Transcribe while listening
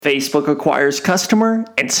Facebook acquires customer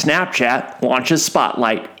and Snapchat launches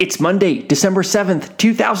Spotlight. It's Monday, December 7th,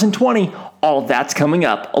 2020. All of that's coming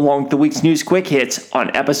up along with the week's news quick hits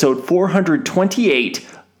on episode 428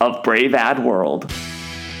 of Brave Ad World.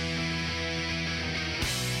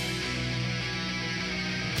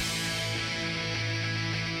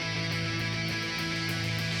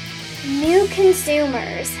 New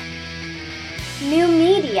consumers, new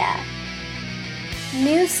media,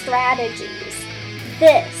 new strategies.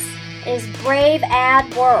 This is Brave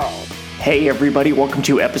Ad World. Hey everybody, welcome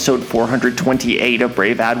to episode 428 of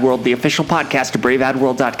Brave Ad World, the official podcast of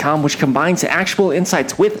braveadworld.com, which combines actual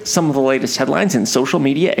insights with some of the latest headlines in social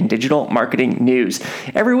media and digital marketing news.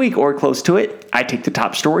 Every week or close to it, I take the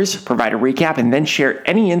top stories, provide a recap, and then share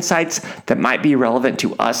any insights that might be relevant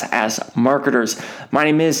to us as marketers. My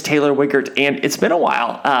name is Taylor Wiggert, and it's been a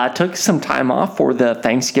while. Took some time off for the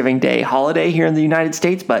Thanksgiving Day holiday here in the United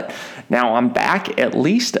States, but now I'm back at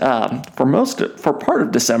least for part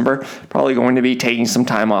of December. Probably going to be taking some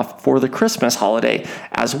time off for the Christmas holiday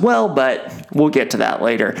as well, but we'll get to that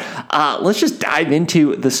later. Let's just dive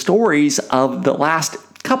into the stories of the last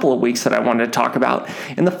couple of weeks that I wanted to talk about.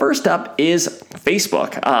 And the first up is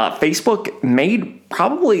Facebook. Facebook made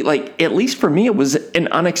probably, at least for me, it was an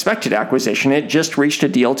unexpected acquisition. It just reached a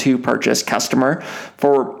deal to purchase Customer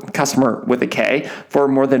with a K for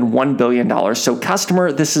more than $1 billion. So Customer,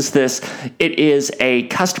 it is a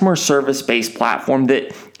customer service-based platform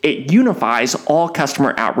that it unifies all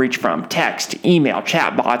customer outreach from text, email,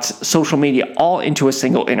 chatbots, social media, all into a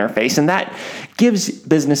single interface. And that gives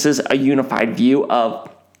businesses a unified view of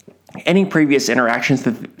any previous interactions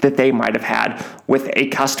that they might have had with a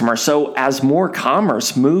customer. So as more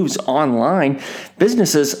commerce moves online,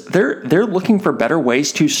 businesses, they're looking for better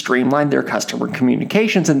ways to streamline their customer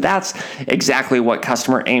communications. And that's exactly what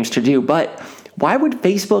Customer aims to do. But why would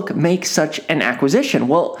Facebook make such an acquisition?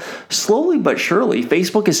 Well, slowly but surely,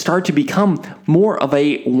 Facebook has started to become more of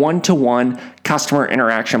a one-to-one customer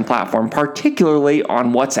interaction platform, particularly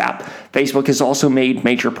on WhatsApp. Facebook has also made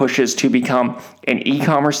major pushes to become an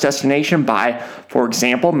e-commerce destination by, for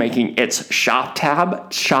example, making its shop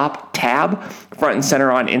tab front and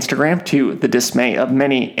center on Instagram, to the dismay of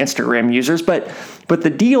many Instagram users. But the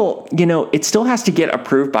deal, it still has to get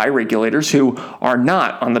approved by regulators who are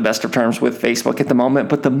not on the best of terms with Facebook at the moment.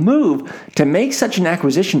 But the move to make such an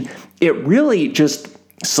acquisition, it really just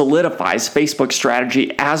solidifies Facebook's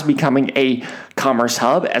strategy as becoming a commerce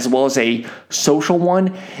hub as well as a social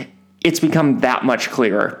one. It's become that much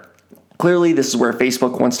clearer. Clearly, this is where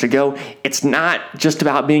Facebook wants to go. It's not just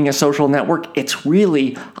about being a social network. It's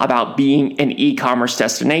really about being an e-commerce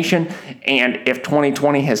destination. And if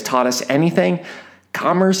 2020 has taught us anything,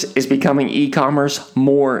 commerce is becoming e-commerce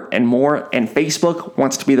more and more, and Facebook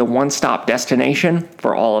wants to be the one-stop destination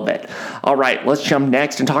for all of it. All right, let's jump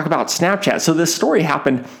next and talk about Snapchat. So this story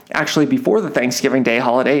happened actually before the Thanksgiving Day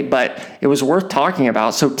holiday, but it was worth talking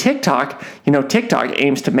about. So TikTok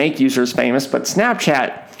aims to make users famous, but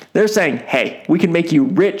Snapchat, they're saying, hey, we can make you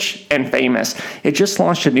rich and famous. It just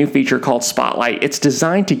launched a new feature called Spotlight. It's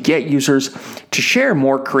designed to get users to share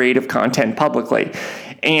more creative content publicly.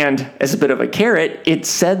 And as a bit of a carrot, it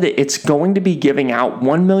said that it's going to be giving out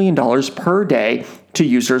 $1 million per day to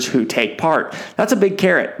users who take part. That's a big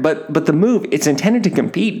carrot, but the move, it's intended to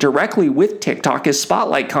compete directly with TikTok as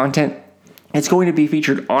Spotlight content. It's going to be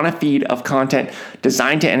featured on a feed of content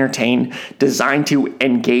designed to entertain, designed to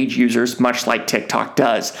engage users, much like TikTok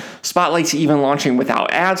does. Spotlight's even launching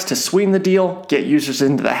without ads to sweeten the deal, get users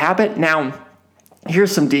into the habit. Now,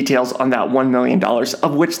 here's some details on that $1 million,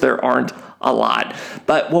 of which there aren't a lot.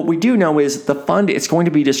 But what we do know is the fund is going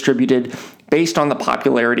to be distributed based on the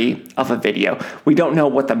popularity of a video. We don't know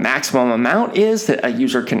what the maximum amount is that a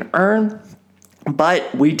user can earn,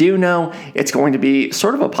 but we do know it's going to be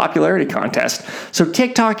sort of a popularity contest. So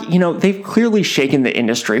TikTok, they've clearly shaken the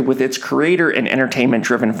industry with its creator and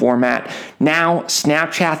entertainment-driven format. Now,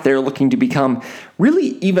 Snapchat, they're looking to become really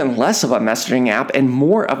even less of a messaging app and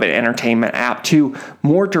more of an entertainment app to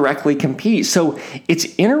more directly compete. So it's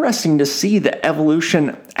interesting to see the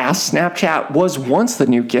evolution as Snapchat was once the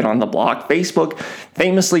new kid on the block. Facebook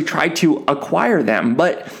famously tried to acquire them,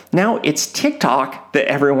 but now it's TikTok that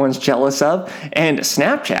everyone's jealous of, and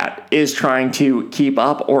Snapchat is trying to keep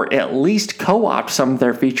up or at least co-opt some of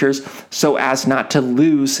their features so as not to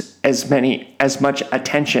lose as much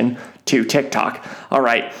attention to TikTok. All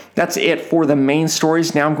right, that's it for the main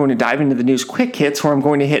stories. Now I'm going to dive into the news quick hits, where I'm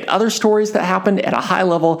going to hit other stories that happened at a high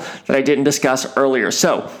level that I didn't discuss earlier.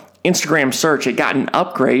 So Instagram search, it got an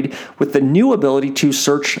upgrade with the new ability to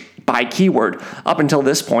search by keyword. Up until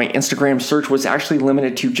this point, Instagram search was actually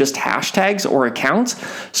limited to just hashtags or accounts.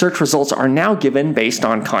 Search results are now given based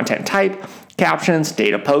on content type, captions,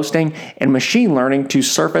 data posting, and machine learning to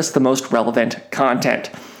surface the most relevant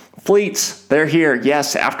content. Fleets, they're here.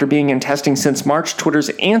 Yes, after being in testing since March, Twitter's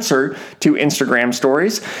answer to Instagram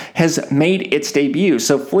stories has made its debut.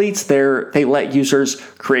 So Fleets, they let users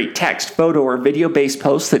create text, photo, or video-based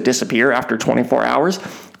posts that disappear after 24 hours.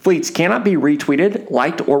 Fleets cannot be retweeted,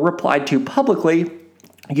 liked, or replied to publicly.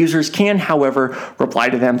 Users can, however, reply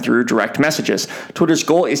to them through direct messages. Twitter's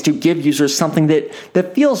goal is to give users something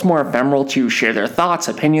that feels more ephemeral to share their thoughts,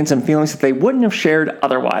 opinions, and feelings that they wouldn't have shared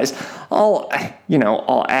otherwise. I'll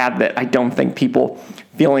add that I don't think people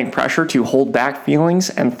feeling pressure to hold back feelings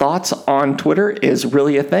and thoughts on Twitter is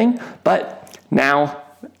really a thing, but now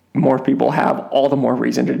more people have all the more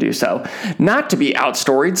reason to do so. Not to be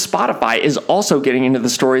outstoried, Spotify is also getting into the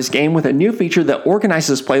stories game with a new feature that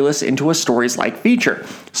organizes playlists into a stories-like feature.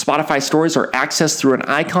 Spotify stories are accessed through an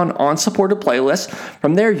icon on supported playlists.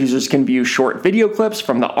 From there, users can view short video clips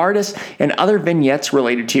from the artist and other vignettes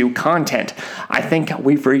related to content. I think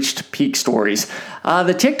we've reached peak stories.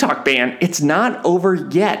 The TikTok ban, it's not over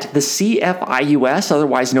yet. The CFIUS,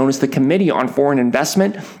 otherwise known as the Committee on Foreign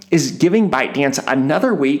Investment, is giving ByteDance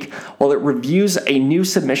another week while it reviews a new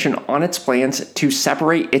submission on its plans to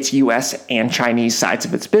separate its US and Chinese sides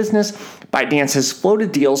of its business. ByteDance has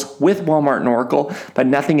floated deals with Walmart and Oracle, but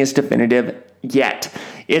nothing is definitive yet.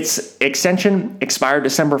 Its extension expired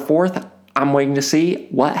December 4th. I'm waiting to see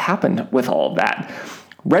what happened with all of that.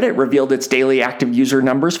 Reddit revealed its daily active user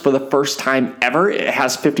numbers for the first time ever. It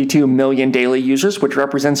has 52 million daily users, which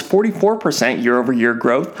represents 44% year-over-year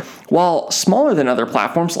growth. While smaller than other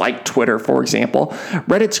platforms like Twitter, for example,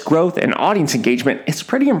 Reddit's growth and audience engagement is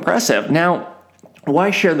pretty impressive. Now,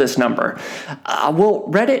 why share this number? Well,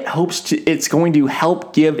 Reddit hopes it's going to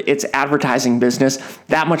help give its advertising business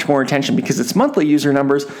that much more attention because its monthly user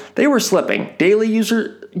numbers, they were slipping. Daily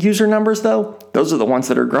user numbers, though, those are the ones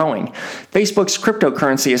that are growing. Facebook's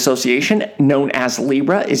cryptocurrency association, known as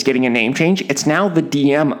Libra, is getting a name change. It's now the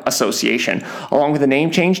Diem Association. Along with the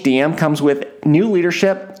name change, Diem comes with new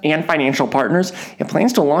leadership and financial partners. It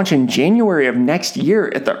plans to launch in January of next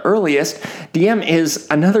year at the earliest. Diem is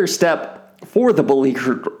another step for the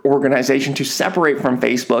beleaguered organization to separate from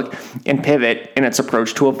Facebook and pivot in its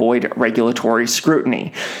approach to avoid regulatory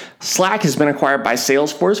scrutiny. Slack has been acquired by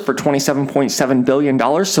Salesforce for $27.7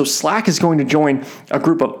 billion, so Slack is going to join a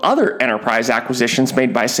group of other enterprise acquisitions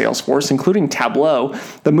made by Salesforce, including Tableau.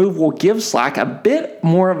 The move will give Slack a bit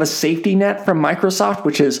more of a safety net from Microsoft,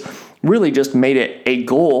 which is really just made it a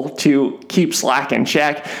goal to keep Slack in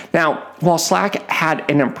check. Now, while Slack had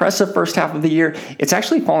an impressive first half of the year, it's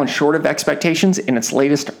actually fallen short of expectations in its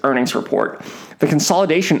latest earnings report. The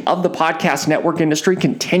consolidation of the podcast network industry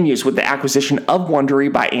continues with the acquisition of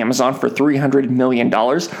Wondery by Amazon for $300 million.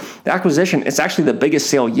 The acquisition is actually the biggest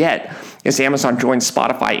sale yet, as Amazon joins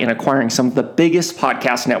Spotify in acquiring some of the biggest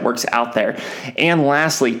podcast networks out there. And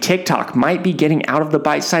lastly, TikTok might be getting out of the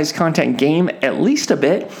bite-sized content game at least a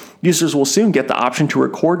bit. Users will soon get the option to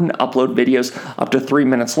record and upload videos up to 3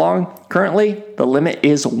 minutes long. Currently, the limit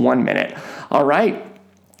is 1 minute. All right.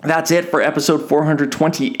 That's it for episode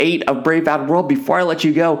 428 of Brave Ad World. Before I let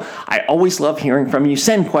you go, I always love hearing from you.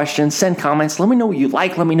 Send questions, send comments. Let me know what you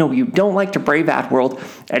like. Let me know what you don't like to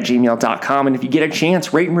braveadworld@gmail.com. And if you get a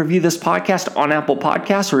chance, rate and review this podcast on Apple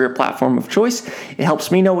Podcasts or your platform of choice. It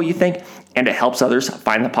helps me know what you think, and it helps others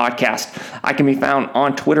find the podcast. I can be found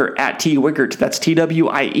on Twitter @TWiegert. That's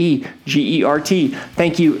TWIEGERT.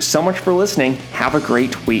 Thank you so much for listening. Have a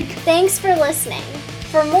great week. Thanks for listening.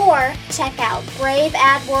 For more, check out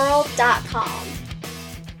braveadworld.com.